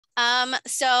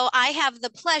So I have the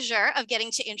pleasure of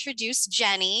getting to introduce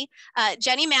Jenny.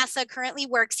 Jenny Massa currently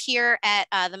works here at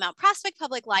the Mount Prospect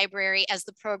Public Library as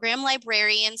the program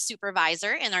librarian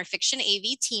supervisor in our fiction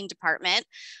AV teen department.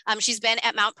 She's been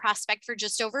at Mount Prospect for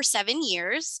just over 7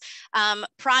 years.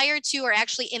 Prior to, or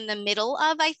actually in the middle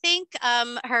of, I think,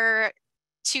 her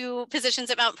 2 positions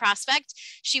at Mount Prospect.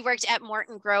 She worked at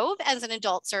Morton Grove as an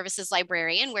adult services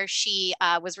librarian, where she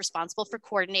was responsible for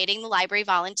coordinating the library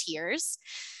volunteers.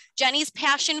 Jenny's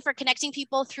passion for connecting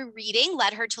people through reading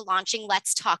led her to launching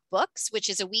Let's Talk Books, which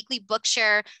is a weekly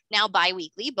Bookshare, now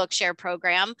bi-weekly Bookshare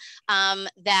program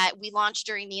that we launched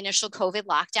during the initial COVID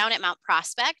lockdown at Mount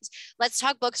Prospect. Let's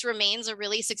Talk Books remains a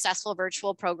really successful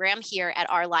virtual program here at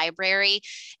our library,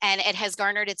 and it has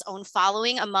garnered its own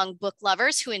following among book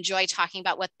lovers who enjoy talking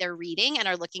about what they're reading and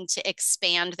are looking to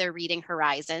expand their reading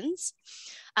horizons.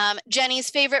 Jenny's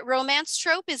favorite romance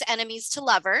trope is enemies to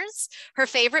lovers. Her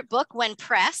favorite book when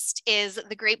pressed is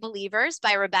The Great Believers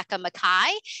by Rebecca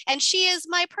Makkai, and she is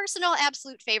my personal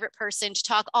absolute favorite person to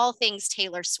talk all things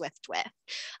Taylor Swift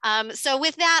with. So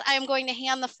with that, I'm going to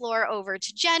hand the floor over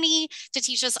to Jenny to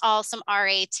teach us all some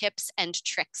RA tips and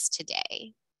tricks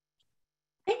today.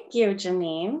 Thank you,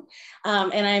 Janine.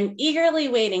 And I'm eagerly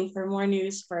waiting for more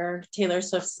news for Taylor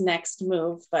Swift's next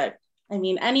move, but I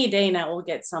mean, any day now we'll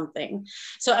get something.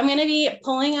 So I'm going to be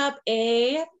pulling up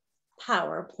a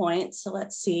PowerPoint. So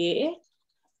let's see.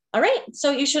 All right,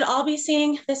 so you should all be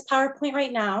seeing this PowerPoint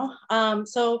right now.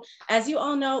 So as you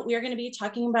all know, we are going to be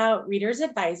talking about Reader's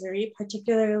Advisory,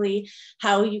 particularly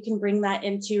how you can bring that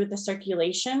into the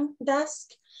circulation desk.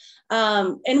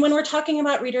 And when we're talking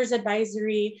about Reader's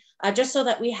Advisory, just so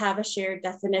that we have a shared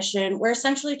definition, we're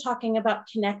essentially talking about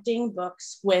connecting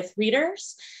books with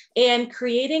readers and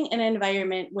creating an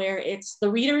environment where it's the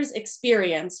reader's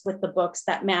experience with the books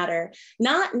that matter,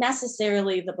 not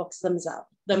necessarily the books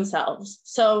themselves.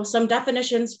 So some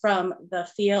definitions from the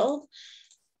field.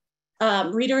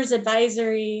 Reader's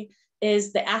Advisory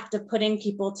is the act of putting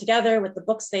people together with the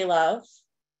books they love.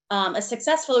 A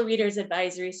successful Reader's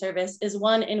Advisory service is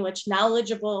one in which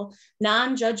knowledgeable,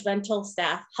 non-judgmental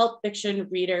staff help fiction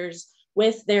readers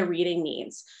with their reading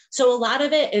needs. So a lot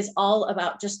of it is all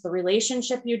about just the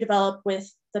relationship you develop with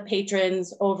the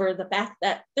patrons over the fact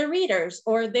that they're readers,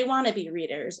 or they want to be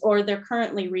readers, or they're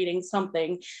currently reading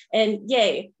something. And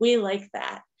yay, we like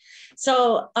that.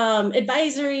 So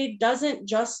advisory doesn't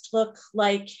just look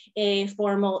like a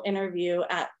formal interview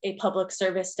at a public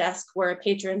service desk where a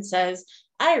patron says,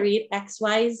 I read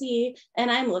XYZ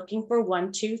and I'm looking for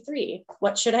 1, 2, 3.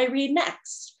 What should I read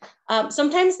next?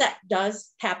 Sometimes that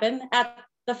does happen at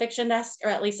the fiction desk, or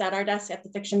at least at our desk at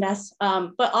the fiction desk,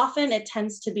 but often it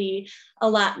tends to be a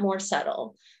lot more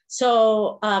subtle.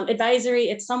 So advisory,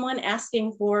 it's someone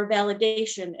asking for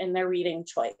validation in their reading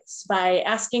choice by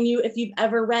asking you if you've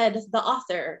ever read the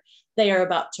author they are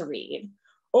about to read.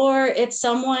 Or it's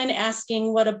someone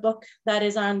asking what a book that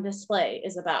is on display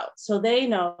is about, so they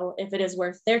know if it is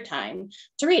worth their time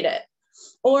to read it.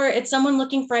 Or it's someone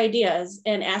looking for ideas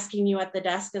and asking you at the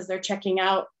desk as they're checking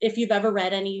out if you've ever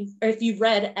read any, or if you've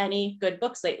read any good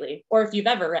books lately, or if you've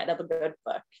ever read a good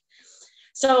book.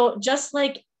 So just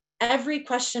like every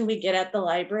question we get at the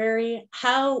library,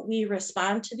 how we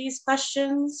respond to these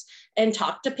questions and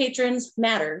talk to patrons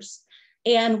matters.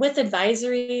 And with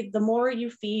advisory, the more you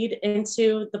feed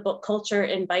into the book culture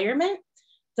environment,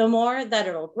 the more that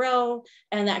it'll grow,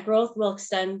 and that growth will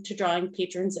extend to drawing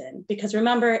patrons in. Because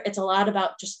remember, it's a lot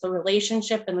about just the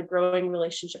relationship and the growing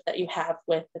relationship that you have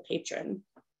with the patron.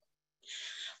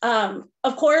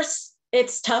 Of course,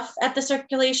 it's tough at the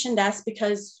circulation desk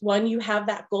because 1, you have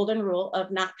that golden rule of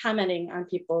not commenting on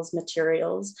people's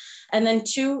materials. And then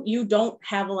 2, you don't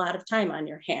have a lot of time on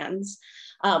your hands.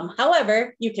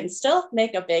 However, you can still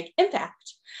make a big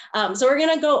impact. So we're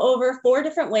going to go over 4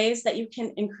 different ways that you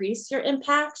can increase your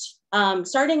impact,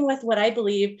 starting with what I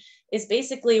believe is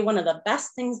basically one of the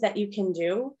best things that you can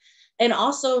do, and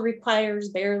also requires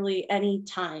barely any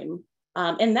time.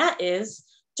 And that is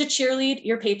to cheerlead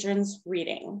your patrons'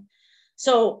 reading.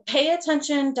 So pay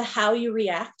attention to how you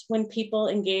react when people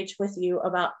engage with you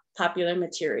about popular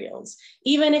materials.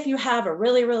 Even if you have a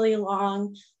really, really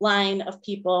long line of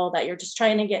people that you're just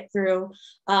trying to get through,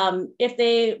 if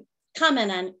they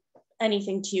comment on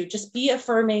anything to you, just be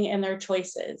affirming in their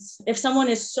choices. If someone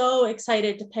is so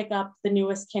excited to pick up the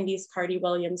newest Candice Carty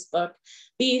Williams book,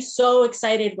 be so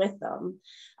excited with them.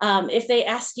 If they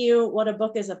ask you what a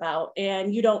book is about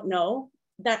and you don't know,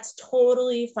 that's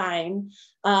totally fine.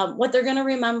 What they're going to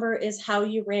remember is how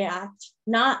you react,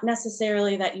 not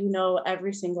necessarily that you know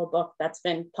every single book that's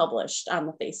been published on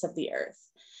the face of the earth.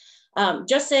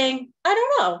 Just saying, I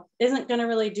don't know, isn't going to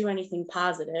really do anything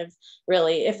positive,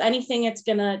 really. If anything, it's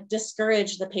going to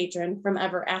discourage the patron from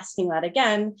ever asking that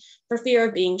again for fear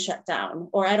of being shut down.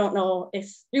 Or I don't know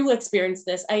if you experience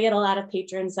this. I get a lot of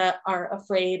patrons that are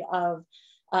afraid of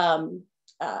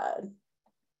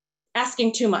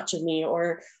asking too much of me,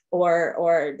 or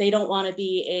they don't want to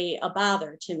be a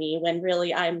bother to me when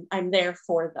really I'm there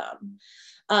for them.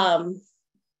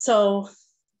 So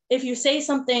if you say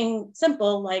something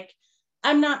simple like,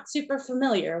 I'm not super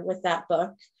familiar with that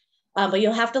book, but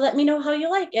you'll have to let me know how you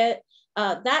like it,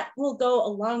 that will go a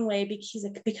long way,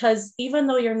 because even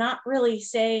though you're not really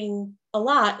saying a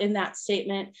lot in that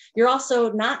statement, you're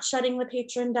also not shutting the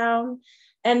patron down.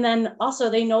 And then also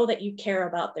they know that you care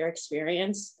about their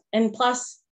experience. And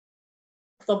plus,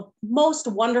 the most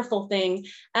wonderful thing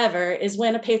ever is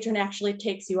when a patron actually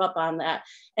takes you up on that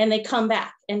and they come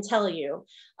back and tell you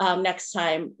next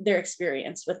time their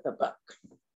experience with the book.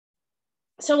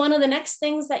 So one of the next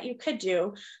things that you could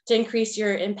do to increase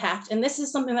your impact, and this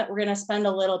is something that we're going to spend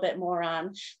a little bit more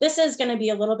on, this is going to be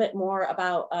a little bit more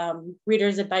about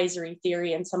reader's advisory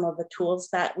theory and some of the tools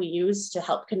that we use to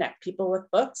help connect people with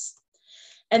books.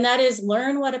 And that is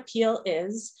learn what appeal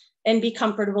is and be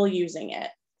comfortable using it.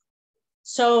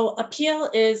 So appeal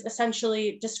is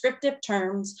essentially descriptive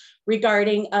terms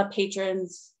regarding a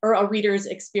patron's or a reader's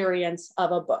experience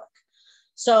of a book.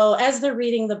 So as they're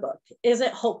reading the book, is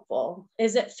it hopeful?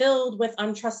 Is it filled with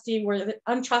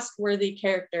untrustworthy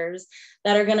characters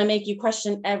that are going to make you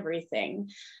question everything?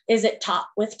 Is it taut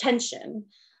with tension?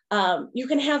 You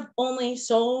can have only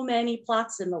so many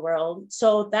plots in the world.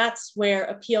 So that's where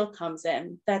appeal comes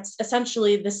in. That's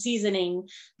essentially the seasoning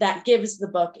that gives the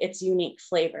book its unique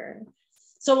flavor.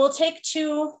 So we'll take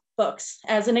two books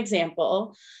as an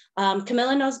example.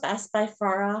 Camilla Knows Best by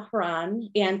Farah Haran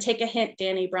and Take a Hint,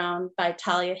 Dani Brown by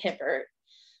Talia Hibbert.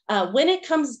 When it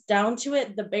comes down to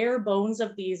it, the bare bones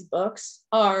of these books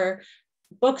are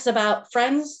books about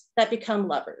friends that become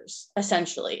lovers,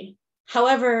 essentially.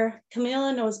 However,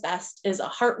 Camilla Knows Best is a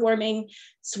heartwarming,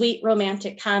 sweet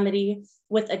romantic comedy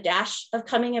with a dash of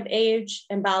coming of age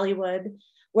and Bollywood,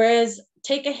 whereas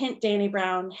Take a Hint, Dani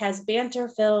Brown has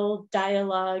banter-filled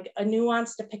dialogue, a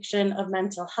nuanced depiction of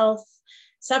mental health,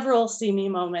 several steamy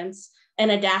moments, and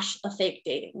a dash of fake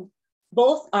dating.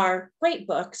 Both are great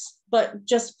books, but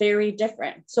just very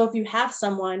different. So if you have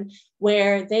someone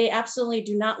where they absolutely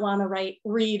do not want to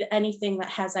read anything that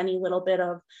has any little bit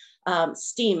of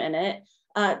steam in it,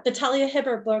 the Talia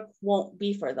Hibbert book won't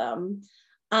be for them.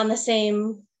 In the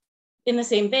same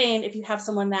vein, if you have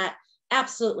someone that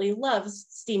absolutely loves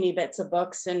steamy bits of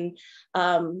books and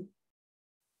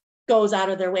goes out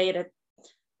of their way to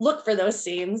look for those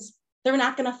scenes, they're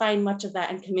not going to find much of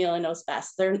that in Camilla Knows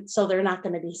Best. So they're not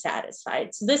going to be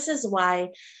satisfied. So this is why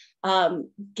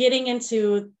getting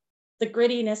into the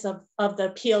grittiness of the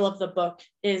appeal of the book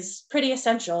is pretty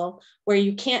essential, where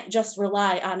you can't just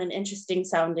rely on an interesting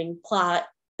sounding plot.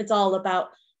 It's all about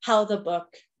how the book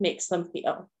makes them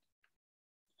feel.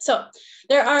 So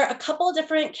there are a couple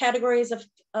different categories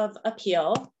of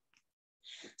appeal.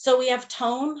 So we have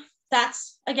tone.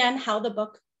 That's, again, how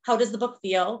does the book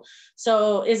feel?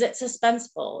 So is it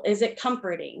suspenseful? Is it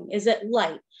comforting? Is it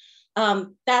light?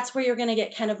 That's where you're going to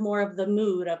get kind of more of the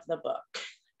mood of the book.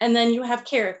 And then you have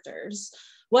characters.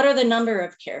 What are the number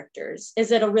of characters?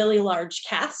 Is it a really large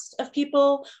cast of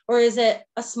people, or is it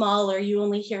a smaller, you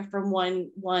only hear from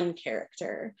one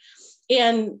character?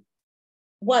 And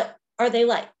what are they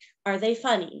like? Are they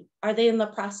funny? Are they in the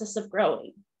process of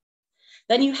growing?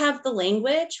 Then you have the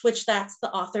language, which that's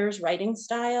the author's writing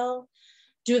style.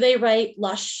 Do they write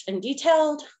lush and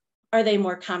detailed? Are they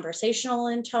more conversational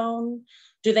in tone?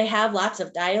 Do they have lots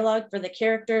of dialogue for the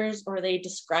characters, or are they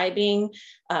describing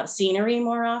scenery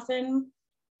more often?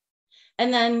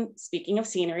 And then, speaking of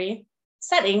scenery,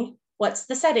 setting, what's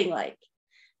the setting like?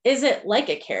 Is it like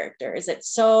a character? Is it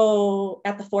so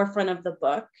at the forefront of the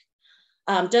book?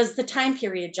 Does the time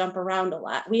period jump around a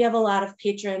lot? We have a lot of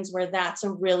patrons where that's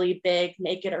a really big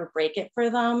make it or break it for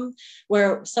them,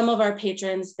 where some of our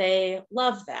patrons, they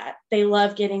love that. They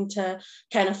love getting to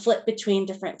kind of flip between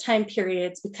different time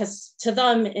periods, because to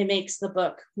them, it makes the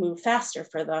book move faster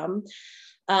for them.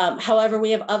 However,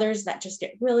 we have others that just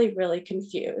get really, really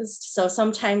confused. So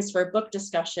sometimes for book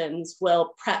discussions,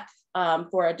 we'll prep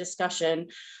for a discussion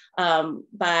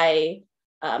by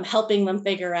helping them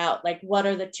figure out, like, what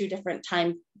are the two different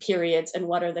time periods and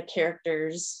what are the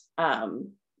characters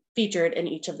featured in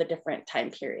each of the different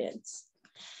time periods.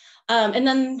 And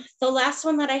then the last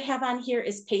one that I have on here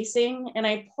is pacing. And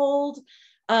I pulled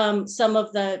some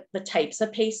of the types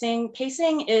of pacing.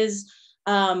 Pacing is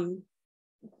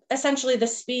essentially the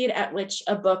speed at which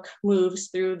a book moves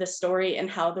through the story and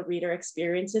how the reader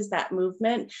experiences that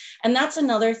movement. And that's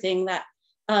another thing that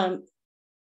a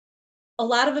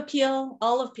lot of appeal,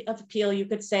 all of appeal, you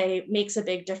could say, makes a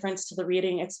big difference to the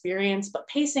reading experience, but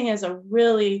pacing is a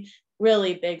really,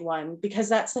 really big one, because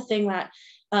that's the thing that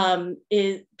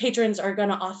patrons are going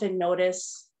to often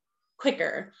notice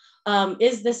quicker.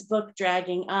 Is this book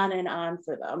dragging on and on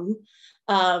for them?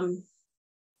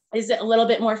 Is it a little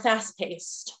bit more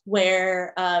fast-paced,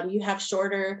 where you have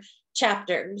shorter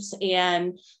chapters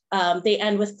and they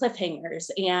end with cliffhangers,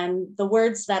 and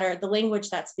the language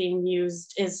that's being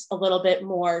used is a little bit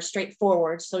more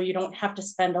straightforward, so you don't have to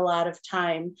spend a lot of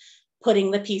time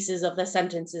putting the pieces of the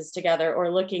sentences together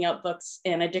or looking up books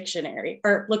in a dictionary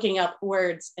or looking up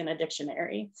words in a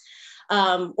dictionary.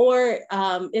 Or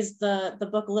is the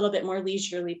book a little bit more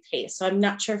leisurely paced? So I'm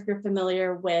not sure if you're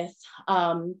familiar with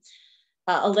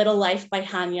A Little Life by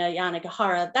Hanya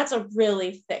Yanagihara. That's a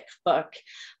really thick book,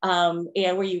 and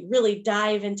where you really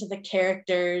dive into the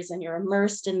characters and you're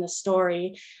immersed in the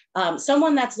story.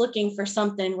 Someone that's looking for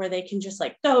something where they can just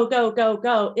like go, go, go,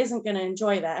 go isn't going to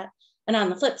enjoy that. And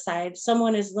on the flip side,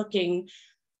 someone is looking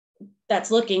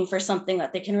for something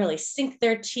that they can really sink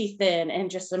their teeth in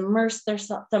and just immerse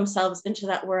themselves into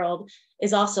that world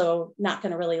is also not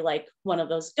going to really like one of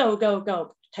those go, go,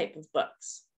 go type of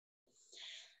books.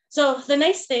 So the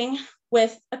nice thing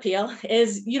with appeal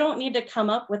is you don't need to come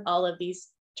up with all of these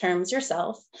terms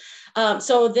yourself.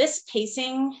 So this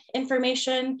pacing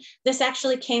information, this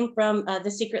actually came from The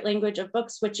Secret Language of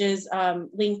Books, which is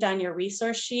linked on your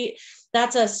resource sheet.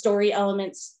 That's a story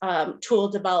elements tool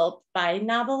developed by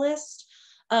Novelist.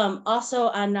 Also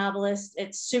on Novelist,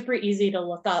 it's super easy to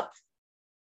look up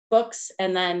books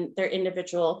and then their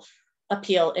individual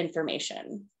appeal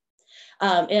information.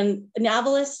 And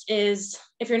Novelist is,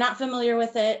 if you're not familiar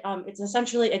with it, it's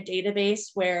essentially a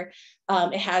database where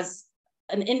it has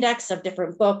an index of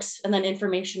different books and then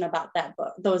information about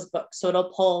those books. So it'll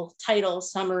pull titles,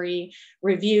 summary,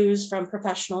 reviews from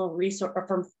professional resource or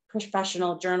from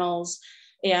professional journals,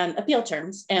 and appeal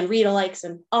terms and read-alikes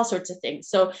and all sorts of things.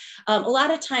 So a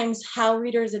lot of times how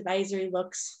Reader's Advisory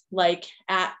looks like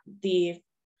at the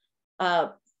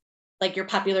like your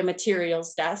popular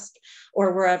materials desk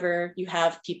or wherever you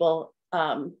have people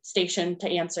stationed to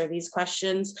answer these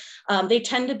questions. They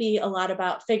tend to be a lot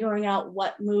about figuring out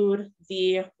what mood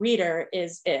the reader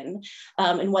is in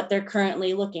and what they're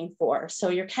currently looking for. So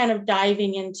you're kind of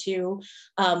diving into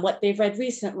what they've read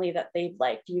recently that they've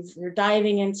liked. You're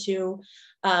diving into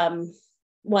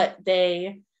what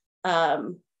they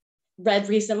read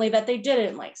recently that they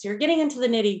didn't like. So you're getting into the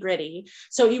nitty gritty.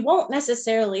 So you won't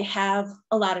necessarily have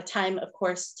a lot of time, of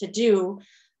course, to do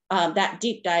that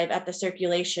deep dive at the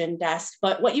circulation desk.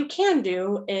 But what you can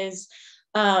do is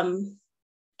kind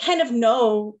of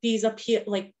know these appeal,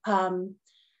 like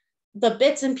the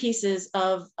bits and pieces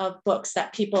of books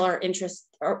that people are interested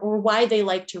or why they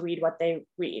like to read what they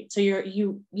read. So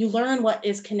you learn what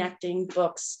is connecting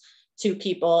books to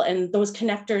people, and those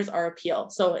connectors are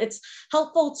appeal. So it's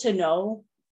helpful to know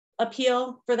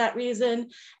appeal for that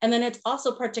reason. And then it's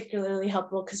also particularly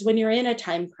helpful because when you're in a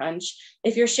time crunch,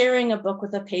 if you're sharing a book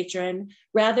with a patron,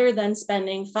 rather than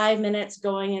spending 5 minutes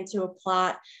going into a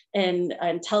plot and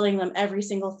telling them every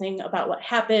single thing about what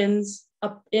happens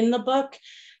in the book,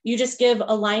 you just give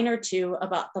a line or two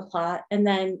about the plot, and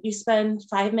then you spend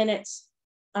 5 minutes,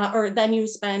 or then you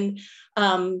spend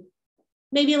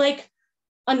maybe like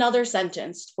another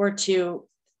sentence or two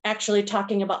actually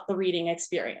talking about the reading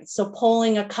experience. So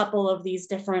pulling a couple of these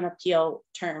different appeal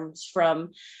terms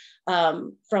from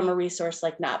a resource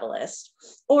like Novelist.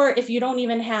 Or if you don't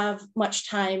even have much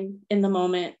time in the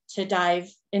moment to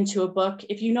dive into a book,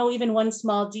 if you know even one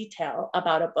small detail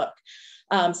about a book,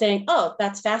 saying, oh,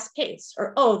 that's fast paced,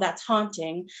 or oh, that's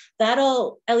haunting,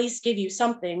 that'll at least give you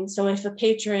something. So if a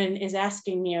patron is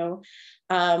asking you,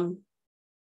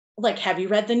 like, have you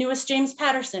read the newest James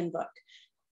Patterson book?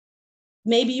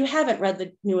 Maybe you haven't read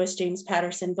the newest James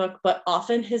Patterson book, but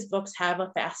often his books have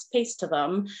a fast pace to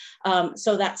them.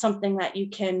 So that's something that you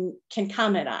can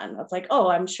comment on. Of like, oh,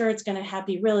 I'm sure it's going to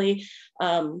be really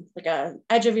like a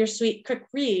edge of your seat quick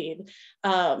read.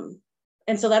 And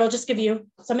so that'll just give you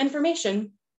some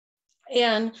information.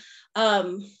 And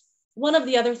one of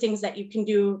the other things that you can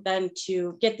do then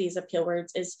to get these appeal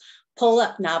words is pull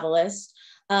up Novelist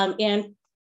and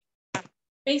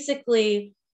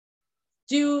basically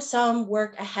do some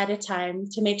work ahead of time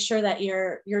to make sure that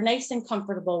you're nice and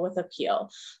comfortable with appeal.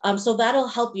 So that'll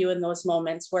help you in those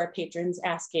moments where a patron's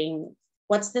asking,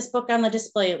 what's this book on the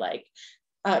display like?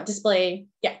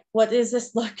 Yeah, what is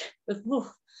this look?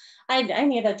 I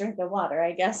need a drink of water,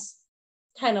 I guess.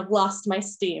 kind of lost my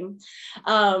steam.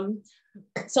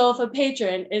 So if a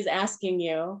patron is asking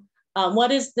you,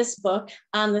 what is this book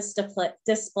on this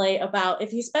display about?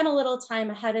 If you spend a little time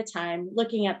ahead of time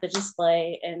looking at the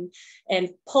display and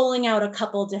pulling out a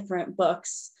couple different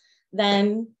books,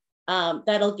 then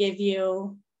that'll give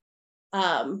you,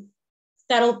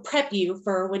 that'll prep you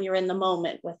for when you're in the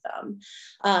moment with them.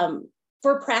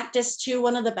 For practice too,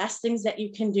 one of the best things that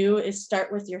you can do is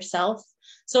start with yourself.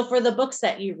 So for the books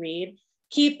that you read,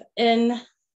 keep in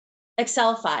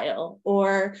Excel file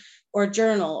or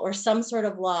journal or some sort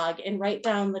of log and write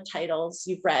down the titles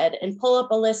you've read and pull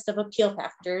up a list of appeal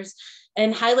factors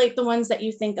and highlight the ones that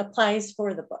you think applies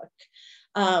for the book.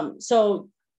 So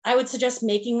I would suggest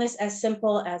making this as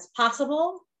simple as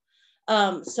possible.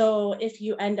 So if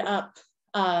you end up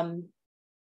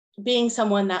being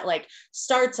someone that like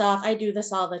starts off, I do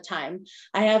this all the time.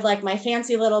 I have like my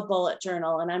fancy little bullet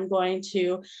journal and I'm going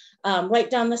to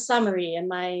write down the summary and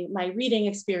my reading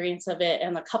experience of it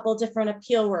and a couple different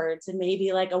appeal words and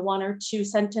maybe like a 1 or 2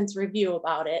 sentence review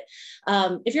about it.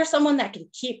 If you're someone that can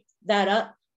keep that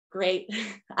up, great.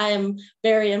 I am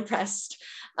very impressed.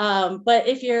 But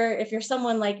if you're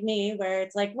someone like me where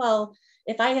it's like, well,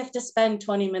 if I have to spend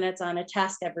 20 minutes on a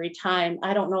task every time,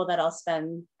 I don't know that I'll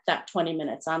spend that 20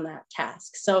 minutes on that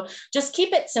task. So just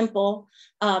keep it simple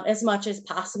as much as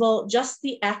possible. Just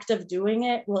the act of doing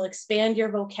it will expand your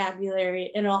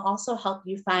vocabulary and it'll also help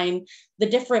you find the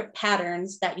different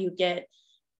patterns that you get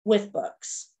with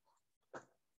books.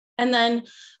 And then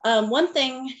one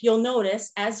thing you'll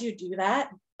notice as you do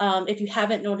that, if you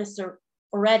haven't noticed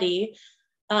already,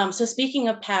 so speaking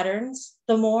of patterns,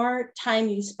 the more time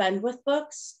you spend with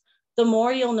books, the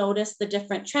more you'll notice the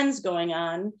different trends going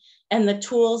on and the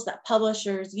tools that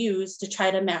publishers use to try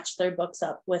to match their books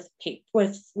up with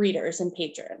readers and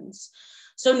patrons.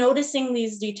 So noticing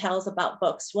these details about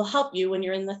books will help you when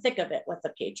you're in the thick of it with a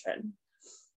patron.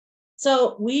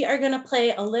 So we are going to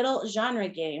play a little genre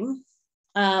game.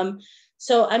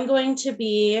 So I'm going to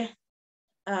be,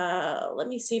 let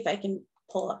me see if I can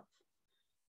pull up.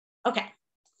 Okay.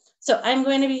 So I'm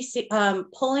going to be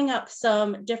pulling up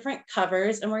some different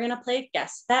covers and we're going to play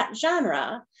Guess That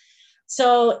Genre.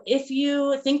 So if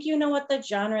you think you know what the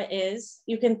genre is,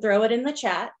 you can throw it in the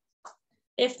chat.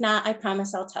 If not, I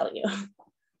promise I'll tell you.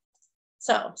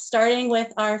 So starting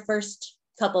with our first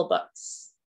couple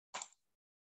books.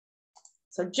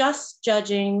 So just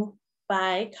judging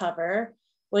by cover,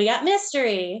 we got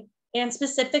mystery and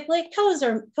specifically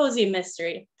cozy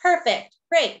mystery. Perfect,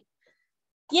 great.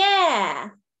 Yeah.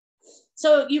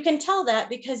 So you can tell that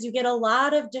because you get a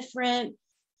lot of different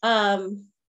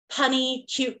punny,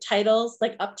 cute titles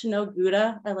like Up to No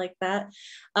Gouda, I like that,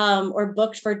 or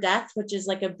Booked for Death, which is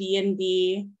like a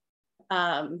B&B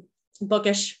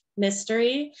bookish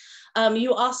mystery.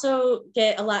 You also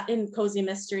get a lot in cozy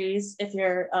mysteries. If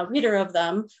you're a reader of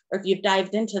them or if you've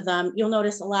dived into them, you'll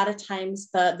notice a lot of times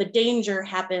the danger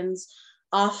happens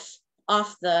off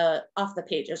the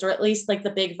pages, or at least like the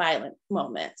big violent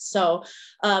moments. So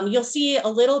you'll see a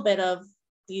little bit of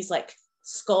these like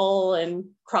skull and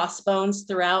crossbones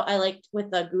throughout. I like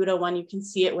with the Gouda one, you can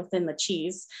see it within the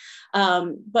cheese,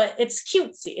 but it's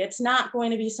cutesy. It's not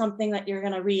going to be something that you're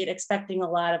going to read expecting a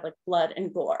lot of like blood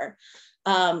and gore.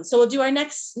 So we'll do our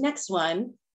next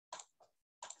one.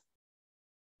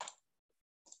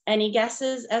 Any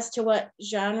guesses as to what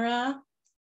genre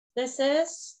this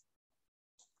is?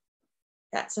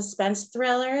 Got suspense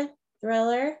thriller.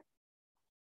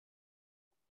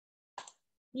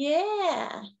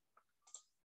 Yeah.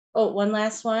 Oh, one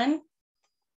last one.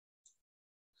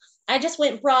 I just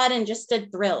went broad and just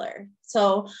did thriller.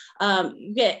 So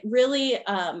you get really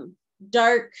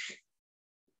dark,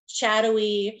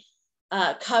 shadowy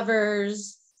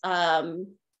covers,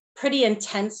 pretty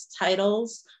intense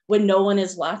titles when no one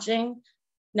is watching.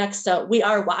 Next up, We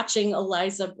Are Watching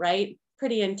Eliza Bright,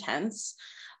 pretty intense.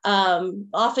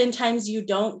 Oftentimes you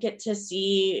don't get to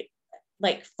see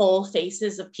like full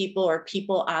faces of people or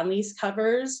people on these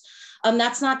covers.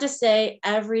 That's not to say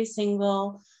every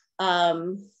single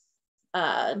cover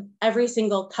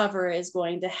is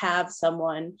going to have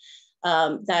someone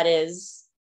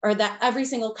that every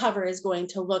single cover is going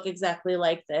to look exactly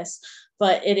like this,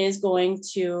 but it is going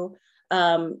to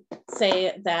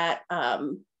say that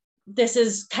this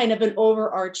is kind of an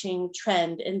overarching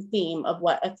trend and theme of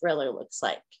what a thriller looks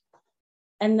like.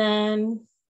 And then,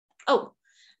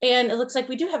 and it looks like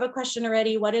we do have a question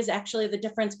already. What is actually the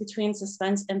difference between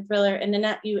suspense and thriller? And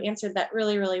Nanette, you answered that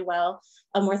really, really well,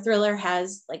 where thriller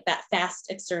has like that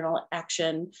fast external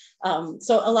action.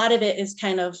 So a lot of it is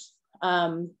kind of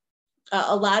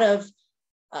a lot of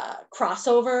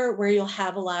crossover where you'll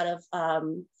have a lot of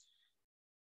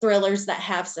thrillers that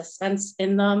have suspense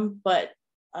in them, but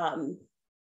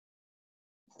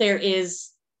there is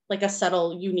like a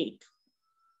subtle, unique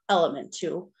element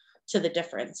to the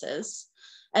differences.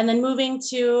 And then moving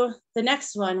to the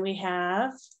next one, we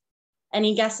have,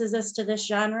 any guesses as to this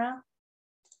genre?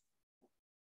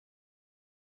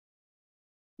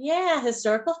 Yeah,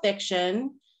 historical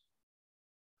fiction.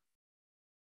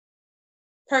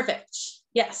 Perfect.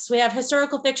 Yes, we have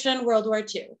historical fiction, World War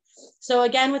II. So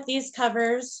again, with these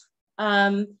covers,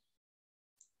 you'll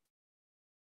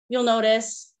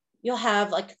notice you'll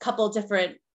have like a couple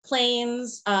different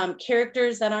planes,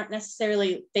 characters that aren't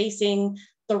necessarily facing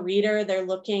the reader, they're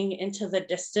looking into the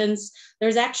distance.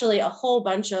 There's actually a whole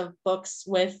bunch of books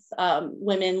with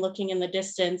women looking in the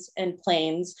distance and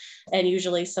planes, and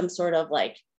usually some sort of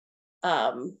like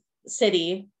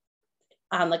city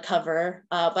on the cover,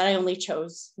 but I only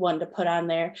chose one to put on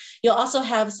there. You'll also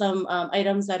have some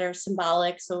items that are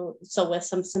symbolic, so with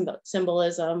some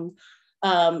symbolism,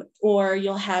 or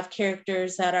you'll have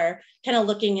characters that are kind of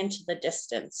looking into the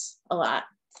distance a lot.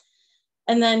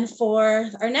 And then for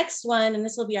our next one, and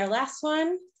this will be our last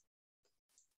one,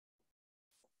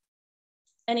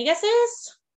 any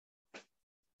guesses?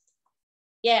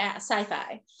 Yeah,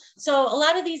 sci-fi. So a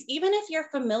lot of these, even if you're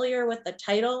familiar with the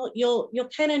title, you'll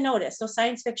kind of notice. So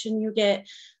science fiction, you get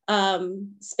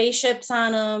spaceships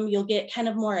on them. You'll get kind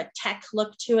of more a tech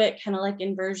look to it, kind of like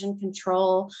inversion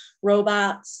control,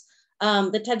 robots.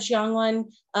 The Ted Chiang one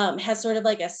has sort of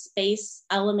like a space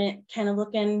element, kind of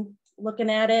looking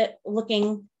at it,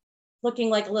 looking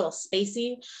like a little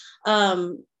spacey.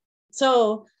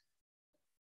 So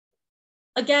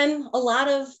again, a lot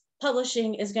of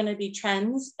publishing is going to be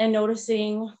trends, and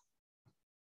noticing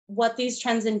what these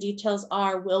trends and details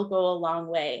are will go a long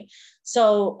way.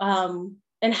 So,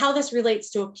 and how this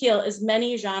relates to appeal is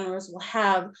many genres will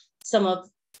have some of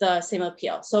the same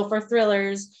appeal. So for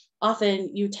thrillers,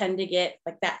 often you tend to get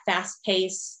like that fast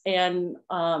pace, and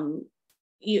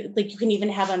you can even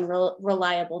have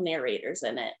unreliable narrators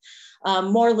in it.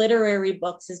 More literary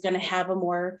books is going to have a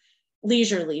more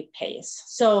leisurely pace.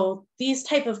 So these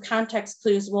type of context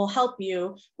clues will help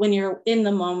you when you're in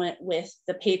the moment with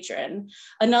the patron.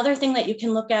 Another thing that you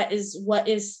can look at is what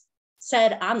is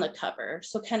said on the cover.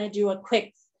 So kind of do a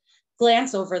quick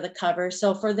glance over the cover.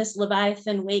 So for this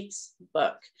Leviathan Wakes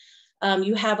book,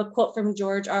 you have a quote from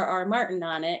George R.R. Martin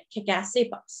on it, Kick-Ass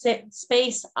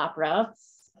Space Opera.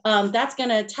 That's going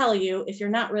to tell you, if you're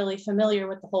not really familiar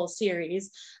with the whole series,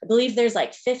 I believe there's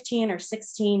like 15 or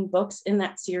 16 books in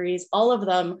that series. All of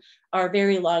them are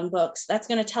very long books. That's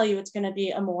going to tell you it's going to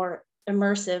be a more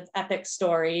immersive, epic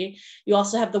story. You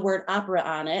also have the word opera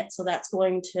on it. So that's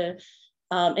going to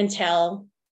entail,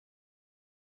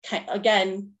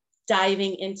 again,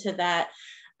 diving into that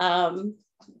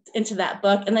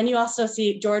book. And then you also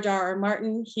see George R.R.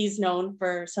 Martin. He's known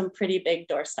for some pretty big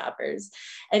door stoppers.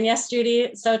 And yes,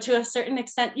 Judy, so to a certain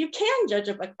extent, you can judge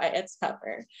a book by its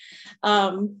cover.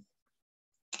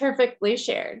 Perfectly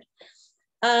shared.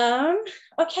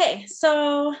 Okay,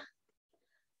 so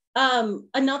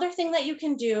another thing that you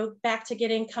can do, back to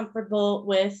getting comfortable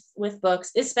with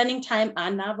books, is spending time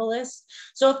on Novelist.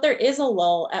 So if there is a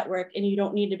lull at work and you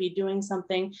don't need to be doing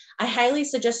something, I highly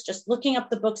suggest just looking up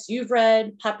the books you've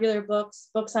read, popular books,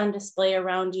 books on display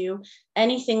around you,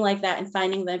 anything like that, and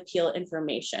finding the appeal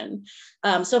information.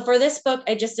 So for this book,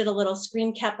 I just did a little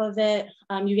screen cap of it.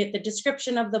 You get the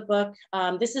description of the book.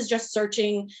 This is just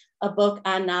searching a book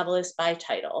on Novelist by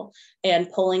title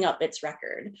and pulling up its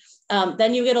record.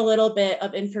 Then you get a little bit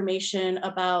of information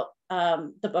about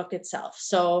the book itself.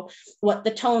 So what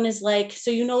the tone is like. So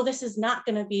you know this is not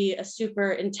going to be a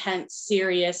super intense,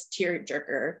 serious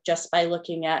tearjerker just by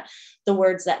looking at the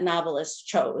words that Novelist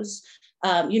chose.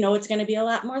 You know it's going to be a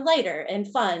lot more lighter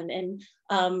and fun, and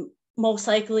most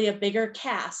likely a bigger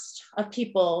cast of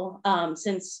people,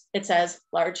 since it says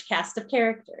large cast of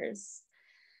characters.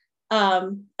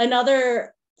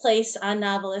 Another place on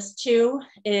Novelist too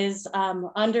is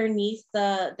underneath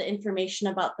the information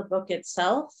about the book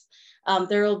itself.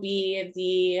 There will be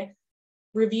the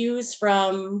reviews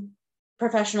from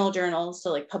professional journals,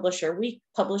 so like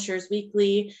Publishers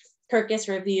Weekly, Kirkus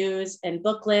Reviews, and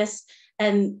Booklist.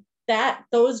 And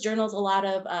those journals, a lot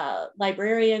of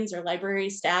librarians or library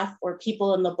staff or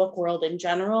people in the book world in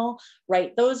general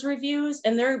write those reviews,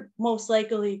 and they're most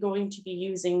likely going to be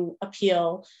using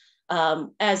Appeal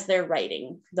as they're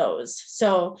writing those.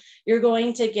 So you're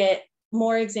going to get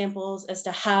more examples as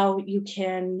to how you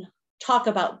can talk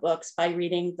about books by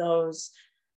reading those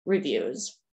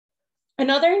reviews.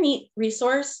 Another neat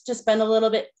resource to spend a little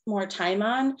bit more time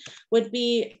on would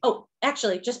be, oh,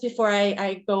 actually, just before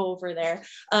I go over there,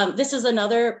 this is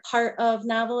another part of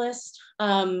Novelist.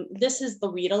 This is the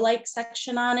read-alike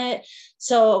section on it.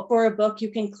 So for a book, you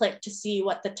can click to see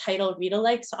what the title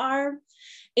read-alikes are.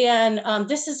 And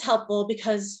this is helpful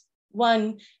because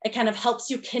one, it kind of helps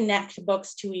you connect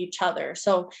books to each other.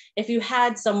 So if you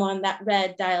had someone that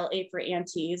read Dial A for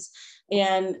Aunties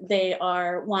and they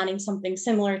are wanting something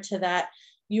similar to that,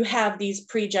 you have this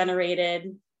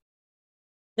pre-generated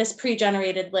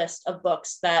list of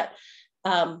books that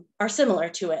are similar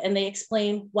to it, and they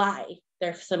explain why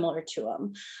they're similar to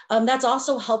them. That's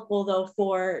also helpful though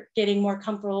for getting more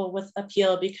comfortable with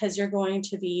appeal, because you're going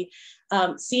to be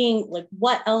seeing like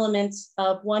what elements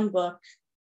of one book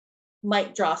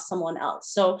might draw someone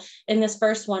else. So in this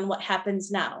first one, What Happens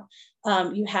Now,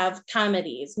 you have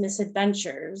comedies,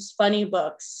 misadventures, funny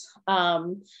books,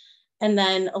 and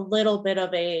then a little bit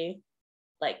of a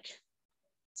like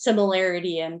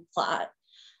similarity in plot.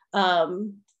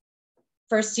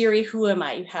 For Siri, Who Am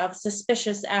I? You have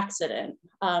Suspicious Accident,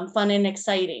 fun and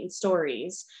exciting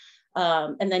stories.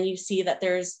 And then you see that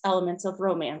there's elements of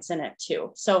romance in it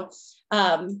too. So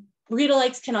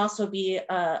read-alikes can also be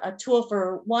a tool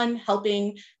for one,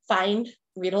 helping find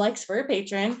read-alikes for a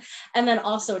patron, and then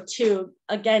also two,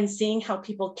 again, seeing how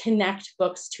people connect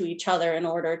books to each other in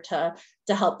order to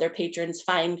help their patrons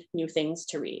find new things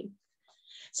to read.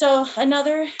 So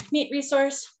another neat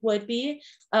resource would be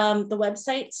the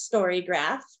website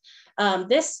Storygraph.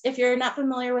 This, if you're not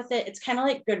familiar with it, it's kind of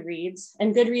like Goodreads,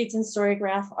 and Goodreads and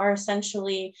Storygraph are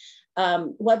essentially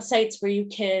websites where you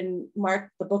can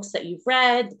mark the books that you've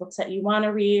read, the books that you want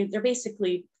to read. They're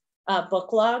basically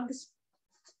book logs.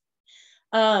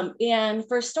 And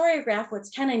for Storygraph,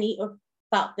 what's kind of neat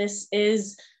about this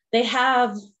is they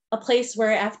have a place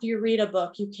where after you read a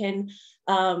book, you can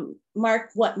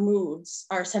mark what moods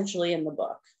are essentially in the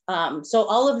book. So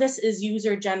all of this is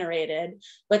user generated,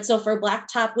 but so for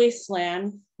Blacktop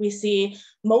Wasteland, we see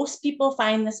most people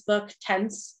find this book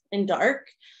tense and dark,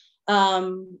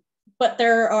 but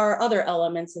there are other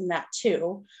elements in that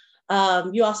too.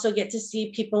 You also get to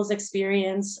see people's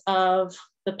experience of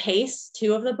the pace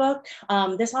too of the book.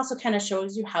 This also kind of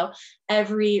shows you how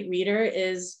every reader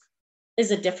is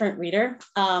a different reader.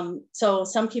 So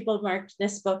some people marked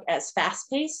this book as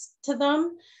fast-paced to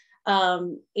them,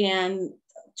 and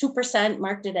 2%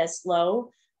 marked it as slow.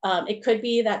 It could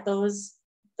be that those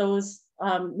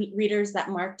readers that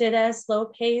marked it as slow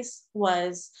pace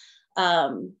was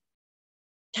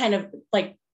kind of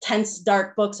like tense,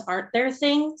 dark books aren't their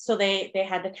thing. So they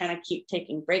had to kind of keep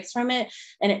taking breaks from it.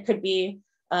 And it could be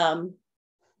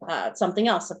something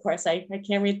else. Of course, I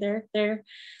can't read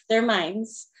their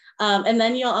minds. And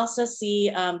then you'll also see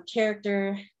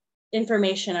character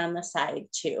information on the side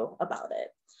too about it.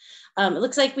 It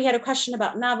looks like we had a question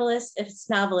about Novelist, if it's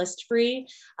Novelist free.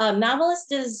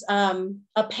 Novelist is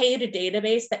a paid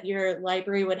database that your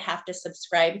library would have to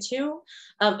subscribe to.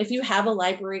 If you have a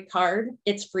library card,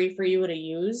 it's free for you to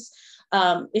use.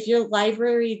 If your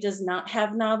library does not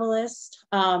have Novelist,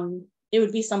 it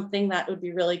would be something that would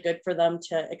be really good for them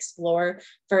to explore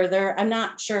further. I'm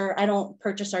not sure, I don't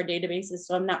purchase our databases,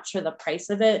 so I'm not sure the price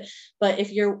of it, but if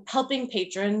you're helping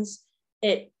patrons,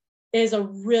 it is a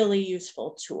really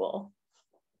useful tool.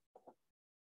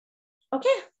 Okay,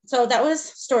 so that was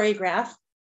Storygraph.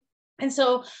 And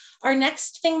so our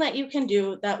next thing that you can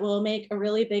do that will make a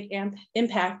really big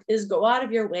impact is go out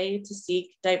of your way to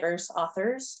seek diverse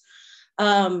authors.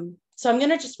 So I'm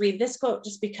gonna just read this quote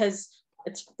just because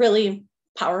it's really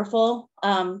powerful.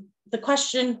 The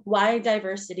question, why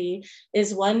diversity,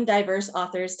 is one diverse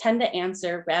authors tend to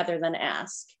answer rather than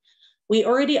ask. We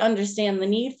already understand the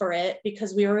need for it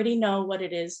because we already know what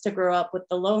it is to grow up with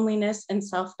the loneliness and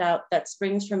self-doubt that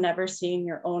springs from never seeing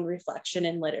your own reflection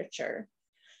in literature.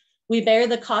 We bear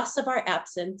the cost of our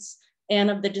absence and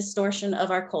of the distortion of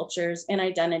our cultures and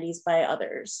identities by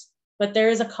others. But there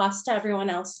is a cost to everyone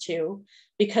else too,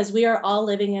 because we are all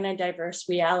living in a diverse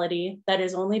reality that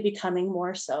is only becoming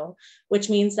more so, which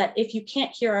means that if you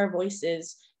can't hear our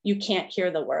voices, you can't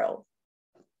hear the world.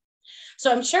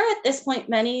 So I'm sure at this point,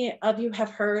 many of you have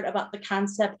heard about the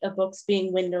concept of books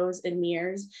being windows and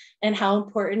mirrors and how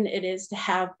important it is to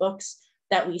have books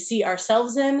that we see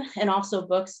ourselves in and also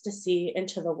books to see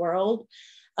into the world.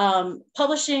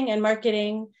 Publishing and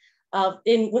marketing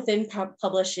within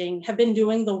publishing have been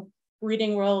doing the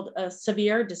reading world a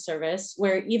severe disservice,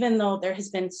 where even though there has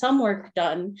been some work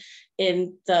done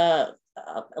in the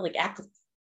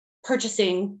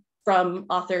purchasing from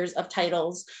authors of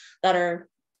titles that are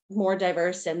more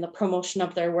diverse in the promotion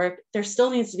of their work. There still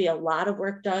needs to be a lot of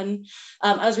work done.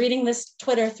 I was reading this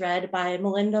Twitter thread by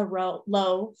Melinda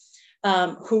Lowe,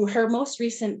 who her most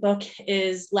recent book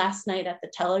is Last Night at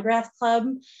the Telegraph Club.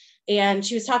 And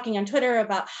she was talking on Twitter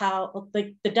about how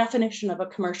the definition of a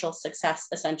commercial success,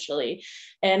 essentially,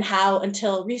 and how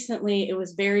until recently it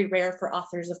was very rare for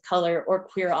authors of color or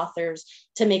queer authors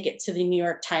to make it to the New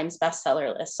York Times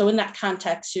bestseller list. So in that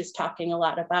context, she was talking a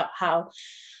lot about how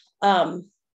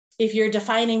if you're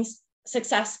defining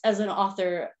success as an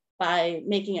author by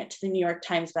making it to the New York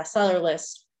Times bestseller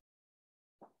list,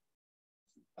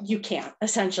 you can't,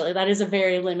 essentially. That is a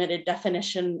very limited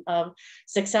definition of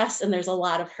success. And there's a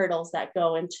lot of hurdles that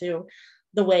go into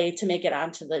the way to make it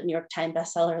onto the New York Times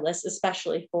bestseller list,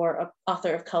 especially for an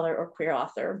author of color or queer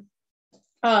author.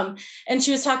 And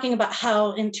she was talking about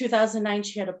how in 2009,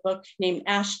 she had a book named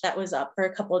Ash that was up for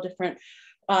a couple of different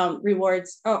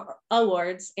awards.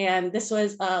 And this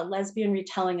was a lesbian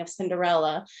retelling of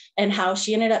Cinderella, and how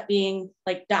she ended up being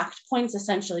like docked points,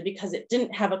 essentially, because it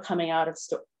didn't have a coming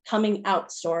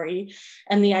out story.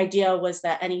 And the idea was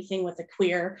that anything with a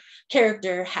queer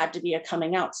character had to be a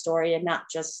coming out story and not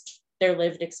just their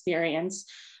lived experience.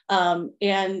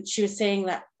 And she was saying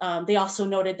that they also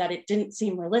noted that it didn't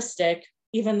seem realistic,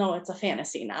 even though it's a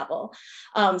fantasy novel.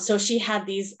 So she had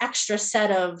these extra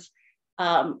set of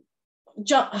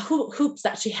hoops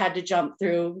that she had to jump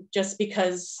through just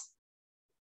because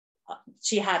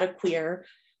she had a queer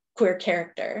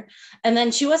character. And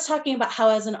then she was talking about how,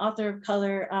 as an author of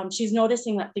color, she's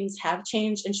noticing that things have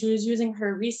changed. And she was using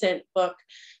her recent book,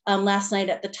 Last Night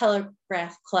at the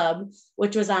Telegraph Club,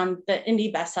 which was on the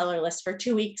indie bestseller list for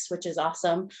 2 weeks, which is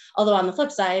awesome. Although on the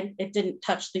flip side, it didn't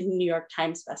touch the New York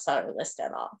Times bestseller list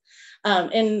at all.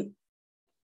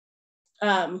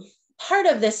 Part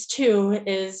of this too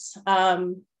is,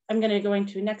 I'm going to go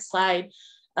into next slide.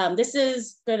 This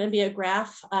is going to be a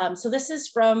graph. So this is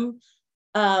from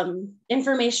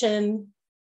information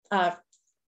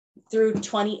through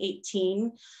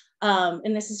 2018.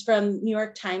 And this is from New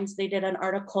York Times. They did an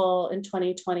article in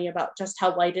 2020 about just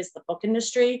how white is the book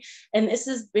industry. And this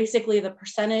is basically the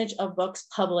percentage of books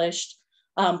published,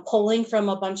 polling from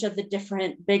a bunch of the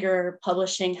different bigger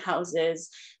publishing houses,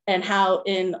 and how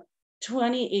in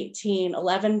 2018,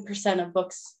 11% of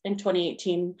books in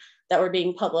 2018 that were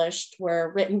being published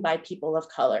were written by people of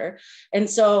color. And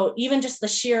so even just the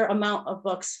sheer amount of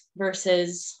books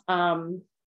versus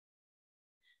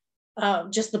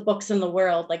just the books in the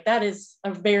world, like that is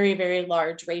a very, very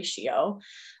large ratio.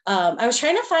 I was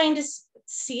trying to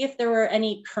see if there were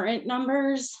any current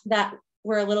numbers that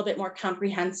were a little bit more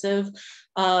comprehensive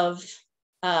of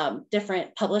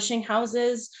different publishing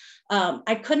houses.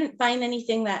 I couldn't find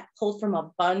anything that pulled from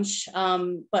a bunch,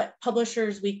 but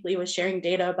Publishers Weekly was sharing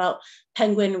data about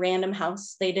Penguin Random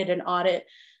House. They did an audit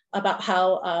about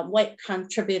how white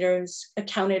contributors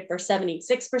accounted for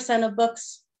 76% of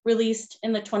books released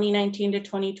in the 2019 to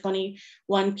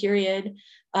 2021 period,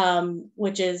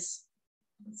 which is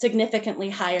significantly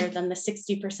higher than the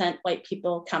 60% white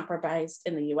people comprised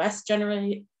in the US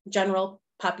general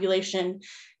population.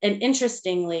 And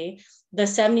interestingly, the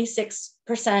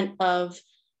 76% of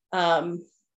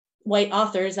white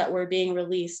authors that were being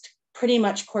released pretty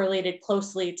much correlated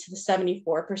closely to the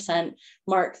 74%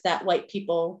 mark that white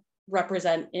people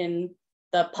represent in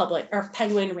the public or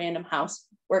Penguin Random House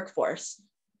workforce.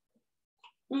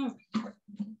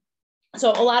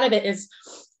 So a lot of it is,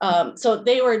 so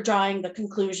they were drawing the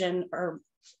conclusion, or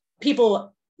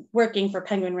people working for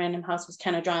Penguin Random House was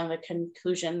kind of drawing the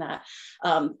conclusion that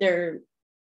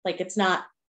it's not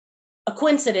a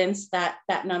coincidence that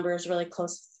that number is really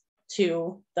close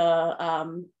to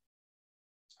the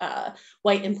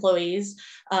white employees,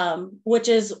 which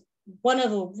is one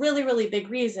of the really, really big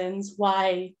reasons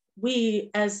why we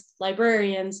as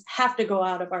librarians have to go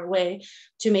out of our way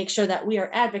to make sure that we are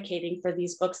advocating for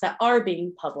these books that are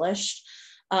being published,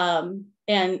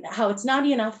 and how it's not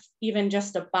enough even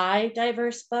just to buy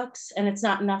diverse books, and it's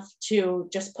not enough to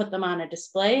just put them on a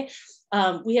display.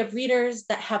 We have readers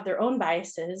that have their own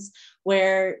biases,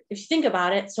 where if you think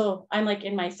about it, so I'm like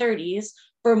in my 30s,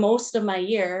 for most of my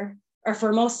year, or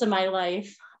for most of my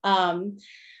life,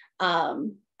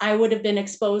 I would have been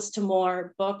exposed to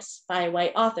more books by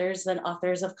white authors than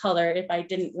authors of color if I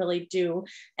didn't really do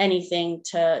anything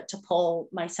to pull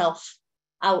myself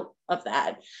out of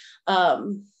that.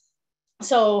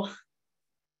 So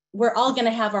we're all going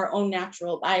to have our own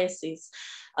natural biases.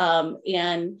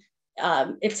 And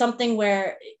it's something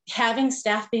where having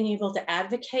staff being able to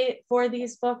advocate for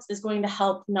these books is going to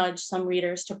help nudge some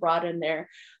readers to broaden their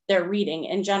reading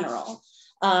in general.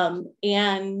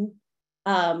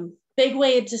 big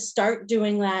way to start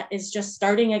doing that is just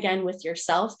starting again with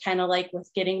yourself, kind of like with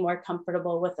getting more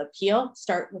comfortable with appeal.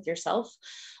 Start with yourself.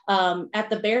 At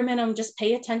the bare minimum, just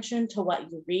pay attention to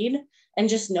what you read and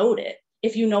just note it.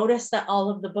 If you notice that all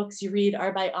of the books you read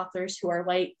are by authors who are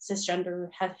white, cisgender,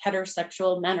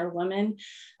 heterosexual, men or women,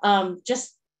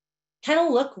 just kind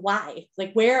of look why.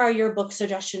 Like, where are your book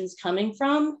suggestions coming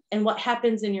from, and what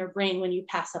happens in your brain when you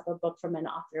pass up a book from an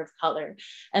author of color?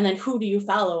 And then who do you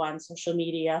follow on social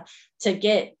media to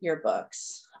get your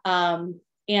books?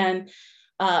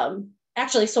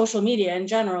 Actually, social media in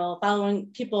general, following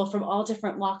people from all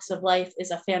different walks of life is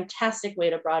a fantastic way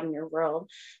to broaden your world.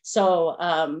 So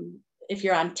if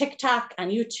you're on TikTok, on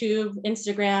YouTube,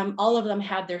 Instagram, all of them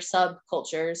have their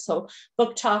subcultures. So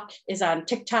Book Talk is on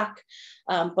TikTok,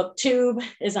 BookTube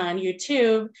is on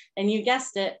YouTube, and you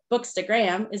guessed it,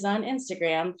 Bookstagram is on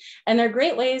Instagram. And they're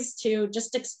great ways to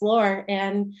just explore.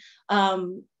 And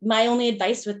my only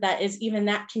advice with that is even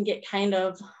that can get kind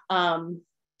of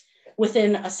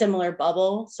within a similar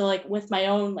bubble. So like with my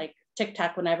own like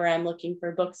TikTok, whenever I'm looking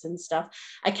for books and stuff,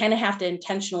 I kind of have to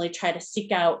intentionally try to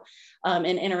seek out and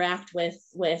interact with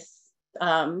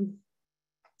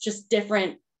just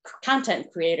different content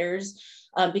creators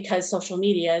because social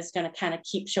media is going to kind of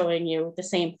keep showing you the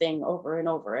same thing over and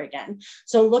over again.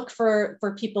 So look for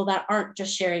people that aren't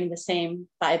just sharing the same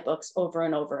 5 books over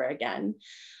and over again.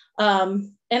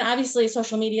 And obviously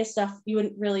social media stuff, you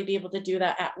wouldn't really be able to do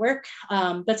that at work.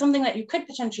 But something that you could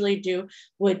potentially do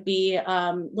would be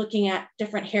looking at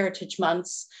different heritage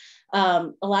months.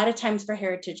 A lot of times for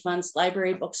heritage months,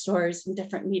 library bookstores and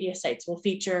different media sites will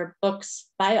feature books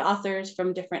by authors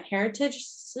from different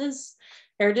heritages.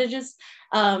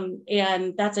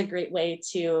 And that's a great way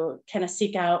to kind of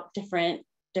seek out different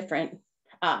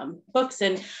books.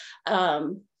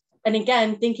 And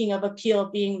again, thinking of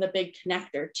appeal being the big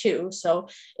connector too. So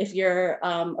if you're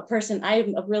a person,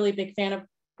 I'm a really big fan of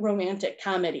romantic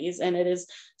comedies, and it is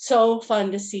so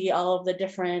fun to see all of the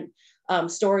different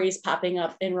stories popping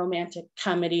up in romantic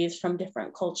comedies from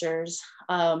different cultures.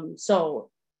 So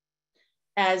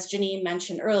as Janine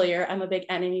mentioned earlier, I'm a big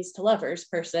enemies to lovers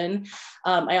person.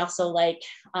 I also like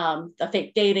the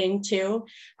fake dating too.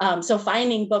 So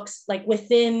finding books like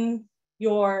within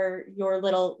your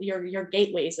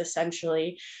gateways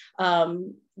essentially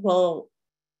will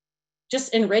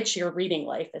just enrich your reading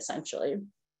life essentially.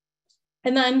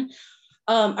 And then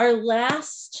our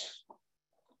last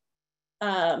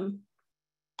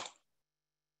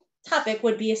topic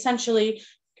would be essentially,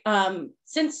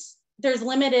 since there's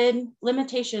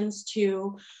limitations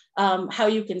to how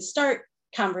you can start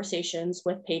conversations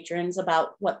with patrons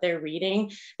about what they're reading,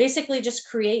 basically just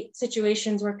create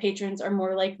situations where patrons are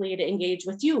more likely to engage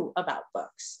with you about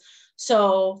books.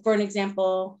 So for an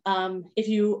example, if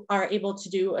you are able to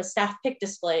do a staff pick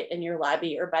display in your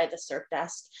lobby or by the CERC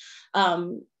desk,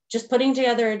 just putting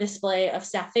together a display of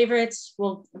staff favorites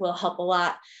will help a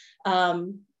lot,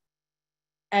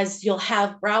 as you'll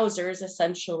have browsers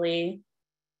essentially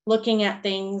looking at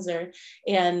things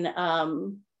and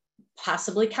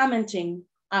possibly commenting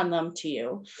on them to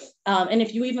you. And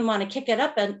if you even want to kick it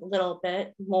up a little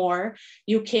bit more,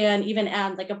 you can even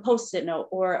add like a Post-it note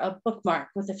or a bookmark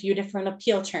with a few different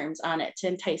appeal terms on it to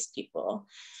entice people.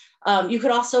 You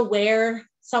could also wear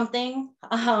something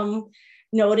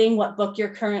noting what book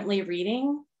you're currently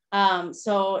reading.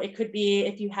 So it could be,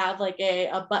 if you have like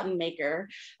a button maker,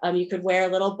 you could wear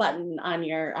a little button on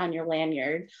your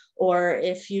lanyard. Or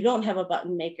if you don't have a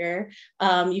button maker,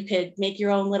 you could make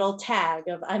your own little tag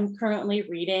of I'm currently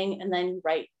reading, and then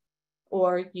write,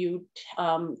 or you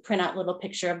print out a little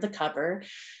picture of the cover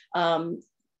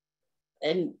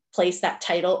and place that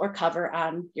title or cover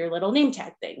on your little name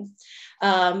tag thing.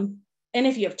 And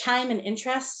if you have time and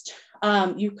interest,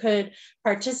 you could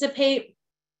participate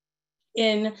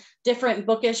in different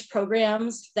bookish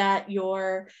programs that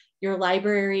your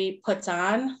library puts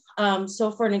on.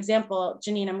 So for an example,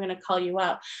 Janine, I'm going to call you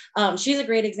out. She's a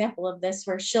great example of this,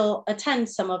 where she'll attend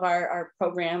some of our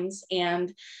programs,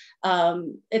 and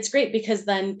it's great because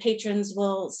then patrons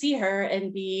will see her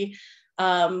and be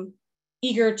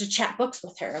eager to chat books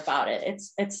with her about it.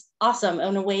 It's awesome,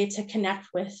 and a way to connect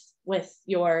with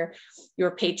your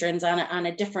patrons on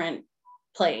a different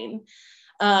plane.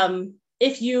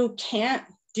 If you can't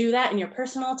do that in your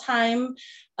personal time,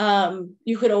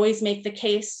 you could always make the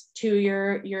case to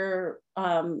your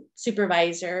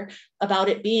supervisor about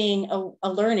it being a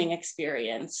learning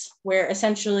experience, where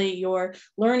essentially you're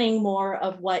learning more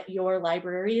of what your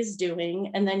library is doing,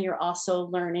 and then you're also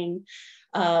learning,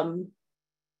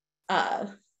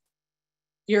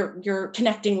 you're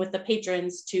connecting with the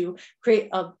patrons to create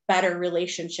a better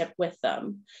relationship with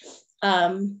them.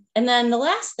 And then the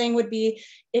last thing would be,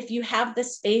 if you have the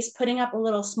space, putting up a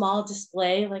little small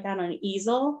display, like on an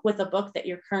easel with a book that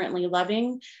you're currently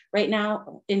loving right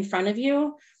now in front of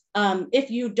you.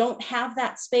 If you don't have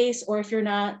that space, or if you're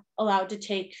not allowed to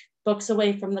take books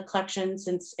away from the collection,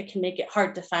 since it can make it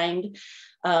hard to find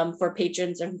for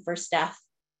patrons and for staff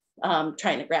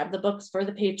trying to grab the books for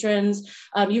the patrons,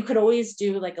 you could always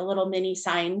do like a little mini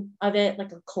sign of it,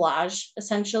 like a collage,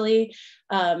 essentially.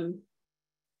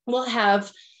 We'll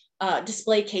have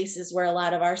display cases where a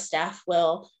lot of our staff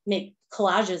will make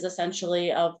collages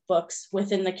essentially of books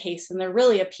within the case, and they're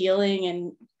really appealing,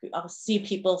 and I'll see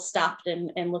people stopped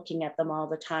and looking at them all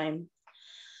the time.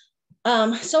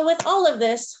 So with all of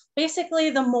this, basically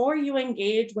the more you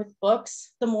engage with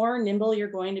books, the more nimble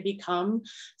you're going to become.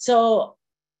 So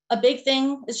a big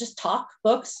thing is just talk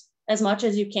books as much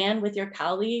as you can with your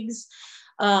colleagues.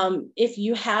 If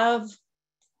you have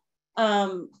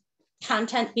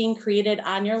content being created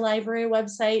on your library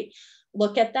website,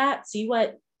 look at that, see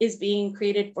what is being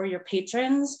created for your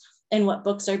patrons and what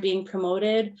books are being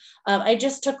promoted. I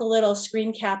just took a little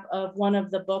screen cap of one of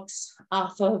the books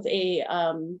off of a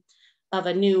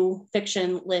new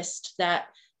fiction list that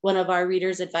one of our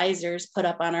readers advisors put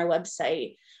up on our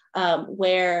website,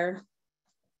 where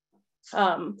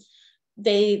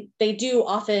they do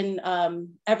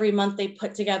often, every month they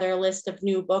put together a list of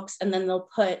new books, and then they'll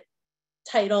put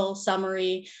title,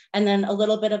 summary, and then a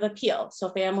little bit of appeal.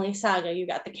 So family saga, you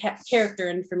got the character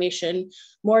information,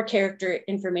 more character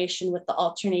information with the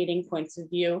alternating points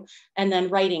of view, and then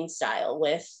writing style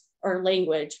or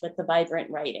language with the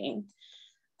vibrant writing.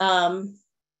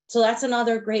 So that's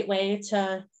another great way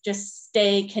to just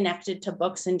stay connected to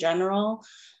books in general.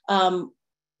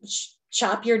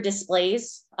 Shop your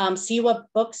displays, see what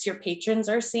books your patrons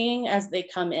are seeing as they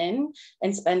come in,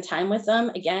 and spend time with them.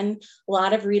 Again, a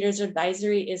lot of Readers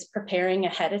Advisory is preparing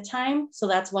ahead of time. So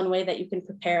that's one way that you can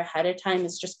prepare ahead of time,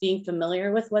 is just being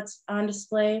familiar with what's on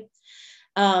display.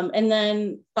 And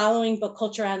then following Book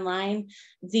Culture Online,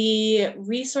 the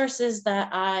resources that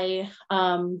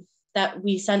that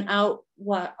we sent out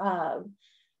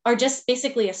are just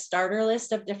basically a starter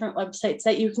list of different websites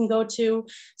that you can go to.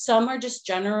 Some are just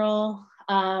general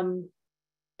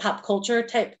pop culture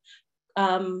type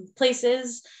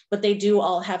places, but they do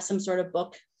all have some sort of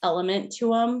book element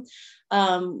to them.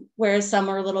 Whereas some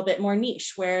are a little bit more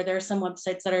niche, where there are some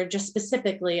websites that are just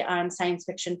specifically on science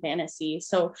fiction fantasy.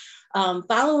 So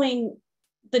following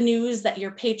the news that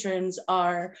your patrons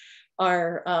are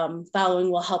following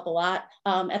will help a lot.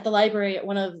 At the library,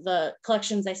 one of the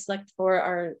collections I select for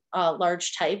are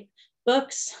large type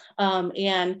books,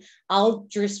 and I'll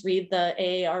just read the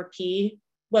AARP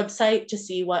website to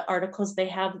see what articles they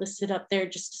have listed up there,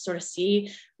 just to sort of see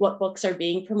what books are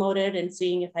being promoted and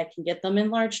seeing if I can get them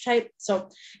in large type. So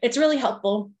it's really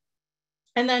helpful.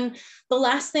 And then the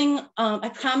last thing, I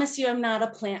promise you I'm not a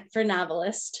plant for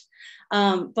Novelist.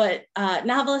 But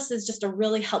Novelist is just a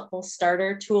really helpful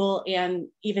starter tool, and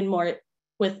even more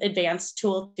with advanced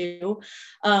tool too.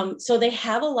 So they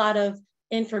have a lot of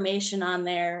information on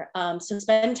there. So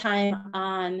spend time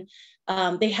on,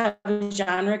 they have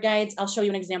genre guides. I'll show you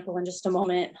an example in just a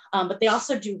moment, but they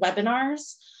also do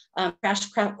webinars, crash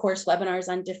course webinars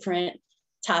on different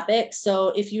topics.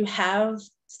 So if you have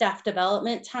staff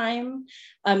development time,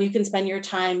 you can spend your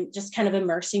time just kind of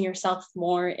immersing yourself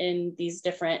more in these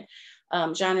different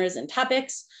genres and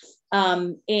topics.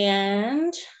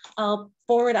 And I'll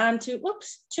forward on to,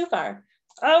 whoops, too far.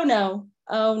 Oh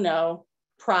no,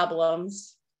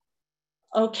 problems.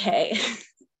 Okay,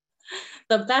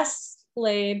 the best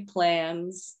laid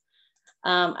plans.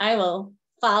 I will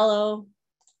follow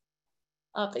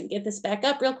up and get this back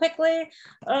up real quickly.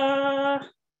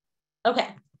 Okay.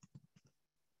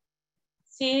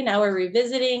 See, now we're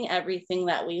revisiting everything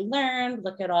that we learned.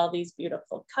 Look at all these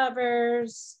beautiful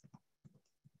covers.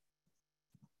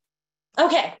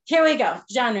 Okay, here we go,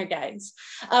 genre guides.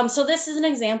 So this is an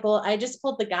example. I just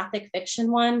pulled the Gothic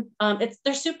fiction one.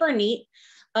 They're super neat.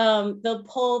 They'll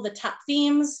pull the top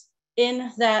themes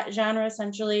in that genre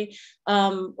essentially,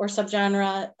 or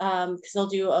subgenre, because they'll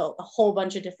do a whole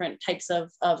bunch of different types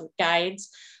of guides.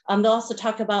 They'll also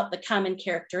talk about the common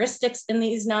characteristics in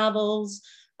these novels.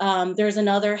 There's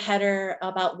another header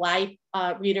about why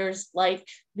readers like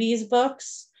these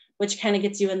books, which kind of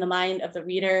gets you in the mind of the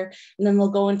reader. And then they'll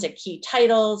go into key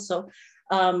titles. So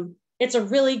it's a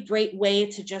really great way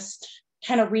to just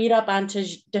kind of read up onto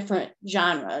different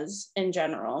genres in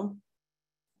general.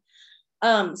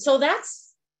 So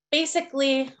that's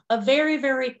basically a very,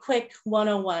 very quick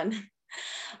 101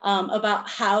 about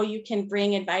how you can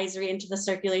bring advisory into the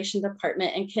circulation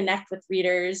department and connect with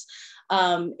readers.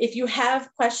 If you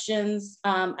have questions,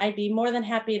 I'd be more than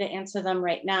happy to answer them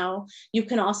right now. You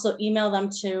can also email them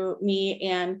to me,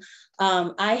 and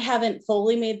I haven't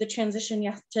fully made the transition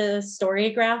yet to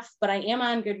Storygraph, but I am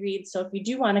on Goodreads. So if you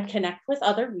do want to connect with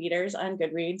other readers on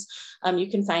Goodreads, you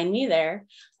can find me there.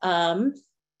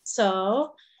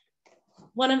 So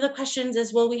one of the questions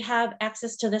is, will we have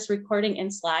access to this recording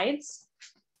and slides?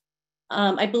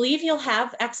 I believe you'll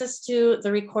have access to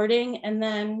the recording, and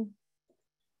then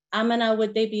Amina,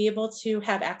 would they be able to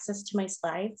have access to my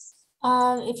slides?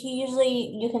 If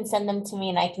you can send them to me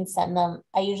and I can send them.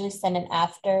 I usually send an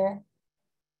after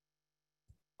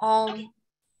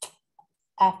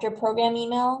program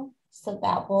email. So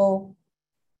that will,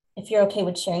 if you're okay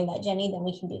with sharing that, Jenny, then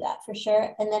we can do that for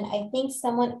sure. And then I think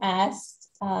someone asked,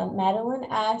 Madeline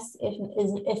asked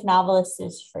if Novelist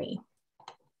is free.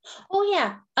 Oh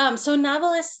yeah, so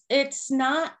Novelist, it's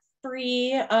not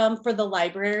free for the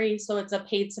library. So it's a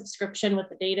paid subscription with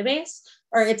the database,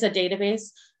 or it's a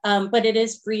database, but it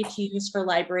is free to use for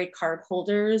library card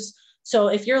holders. So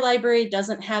if your library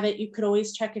doesn't have it, you could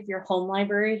always check if your home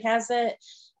library has it.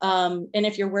 And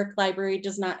if your work library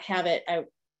does not have it,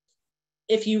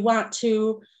 if you want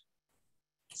to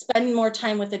spend more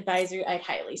time with advisory, I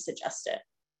highly suggest it.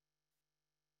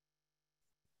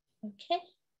 Okay.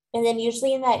 And then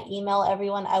usually in that email,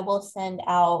 everyone, I will send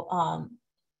out,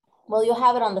 well, you'll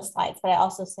have it on the slides, but I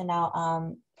also send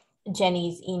out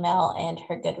Jenny's email and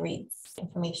her Goodreads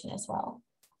information as well.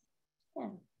 Yeah.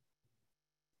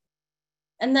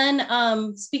 And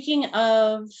then speaking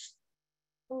of,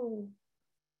 we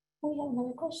have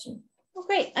another question. Oh,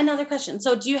 great, another question.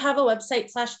 So do you have a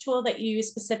website/tool that you use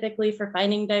specifically for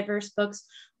finding diverse books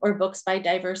or books by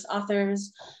diverse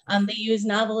authors? They use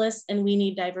Novelist and We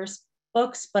Need Diverse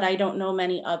Books, but I don't know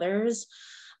many others.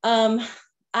 So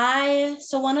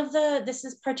one of this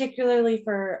is particularly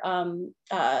for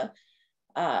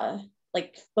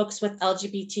like books with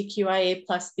LGBTQIA+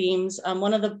 themes.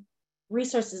 One of the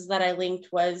resources that I linked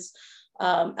was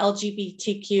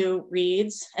LGBTQ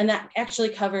Reads, and that actually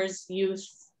covers youth,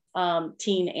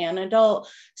 teen, and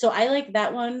adult. So I like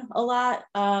that one a lot.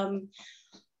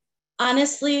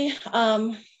 Honestly,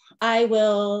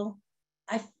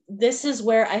 this is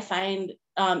where I find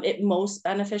it most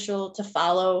beneficial to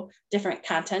follow different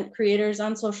content creators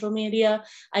on social media.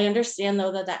 I understand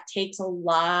though that takes a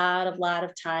lot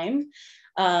of time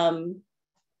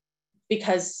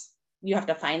because you have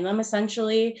to find them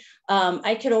essentially.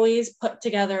 I could always put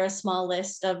together a small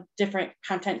list of different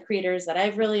content creators that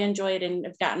I've really enjoyed and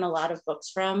have gotten a lot of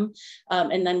books from,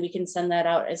 and then we can send that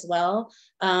out as well.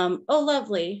 Oh,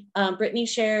 lovely. Brittany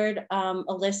shared a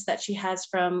list that she has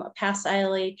from a past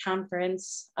ILA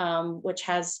conference, which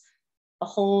has a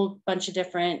whole bunch of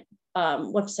different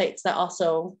websites that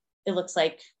also, it looks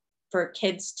like, for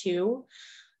kids too.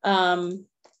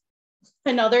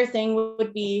 Another thing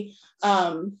would be,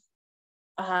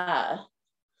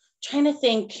 trying to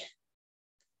think,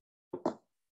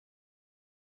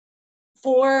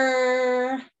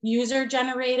 for user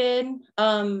generated,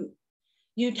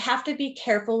 you'd have to be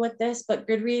careful with this, but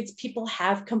Goodreads, people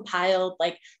have compiled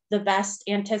like the best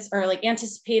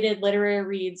anticipated literary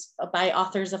reads by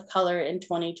authors of color in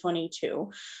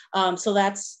 2022. So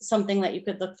that's something that you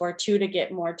could look for too, to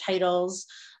get more titles.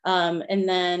 And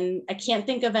then I can't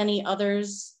think of any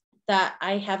others that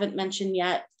I haven't mentioned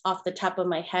yet off the top of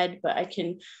my head, but I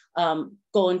can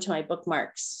go into my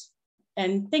bookmarks.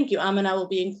 And thank you, Amina will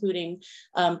be including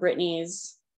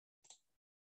Brittany's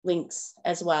links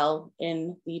as well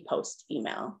in the post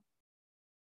email.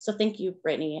 So thank you,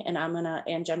 Brittany and Amina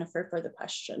and Jennifer, for the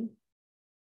question.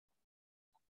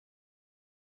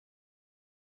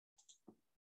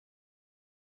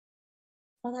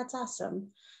 Oh, that's awesome.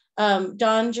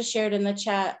 Dawn just shared in the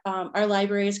chat, our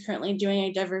library is currently doing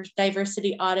a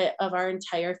diversity audit of our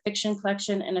entire fiction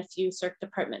collection, and a few Circ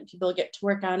department people get to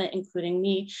work on it, including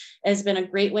me. It has been a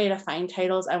great way to find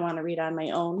titles I want to read on my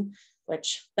own,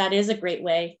 which that is a great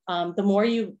way. The more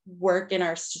you work in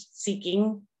our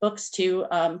seeking books too,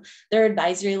 there are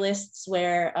advisory lists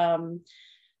where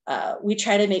we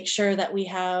try to make sure that we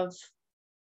have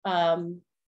at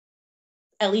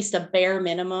least a bare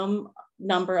minimum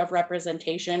number of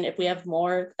representation. If we have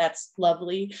more, that's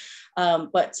lovely.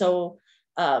 But so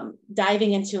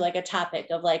diving into like a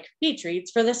topic of like beach reads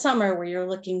for the summer, where you're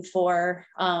looking for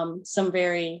some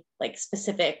very like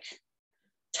specific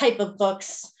type of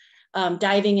books,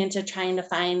 diving into trying to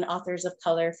find authors of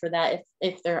color for that.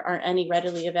 If there aren't any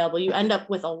readily available, you end up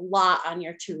with a lot on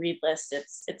your to read list.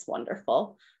 It's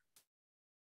wonderful.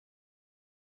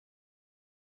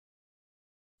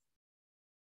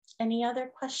 Any other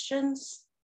questions?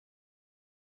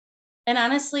 And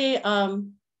honestly,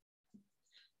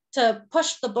 to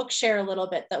push the book share a little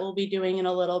bit that we'll be doing in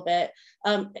a little bit,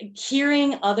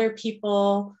 hearing other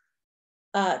people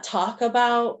talk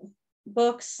about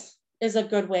books is a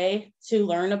good way to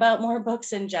learn about more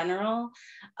books in general.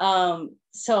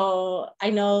 So I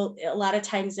know a lot of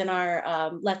times in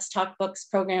our Let's Talk Books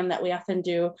program that we often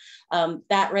do,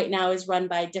 that right now is run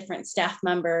by different staff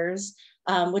members,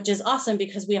 which is awesome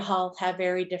because we all have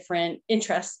very different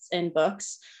interests in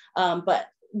books. But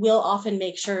we'll often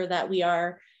make sure that we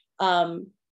are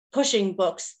pushing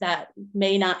books that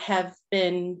may not have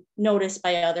been noticed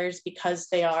by others because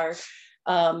they are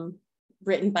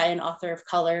written by an author of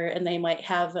color, and they might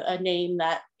have a name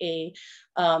that a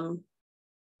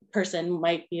person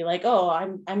might be like, oh,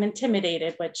 I'm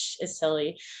intimidated, which is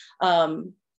silly.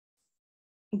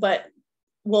 But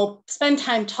we'll spend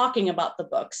time talking about the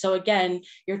book. So again,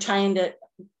 you're trying to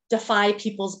defy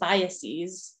people's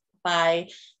biases by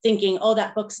thinking, oh,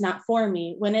 that book's not for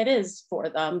me, when it is for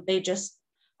them. They just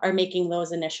are making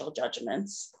those initial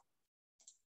judgments.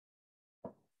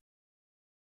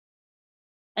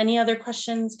 Any other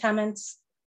questions, comments?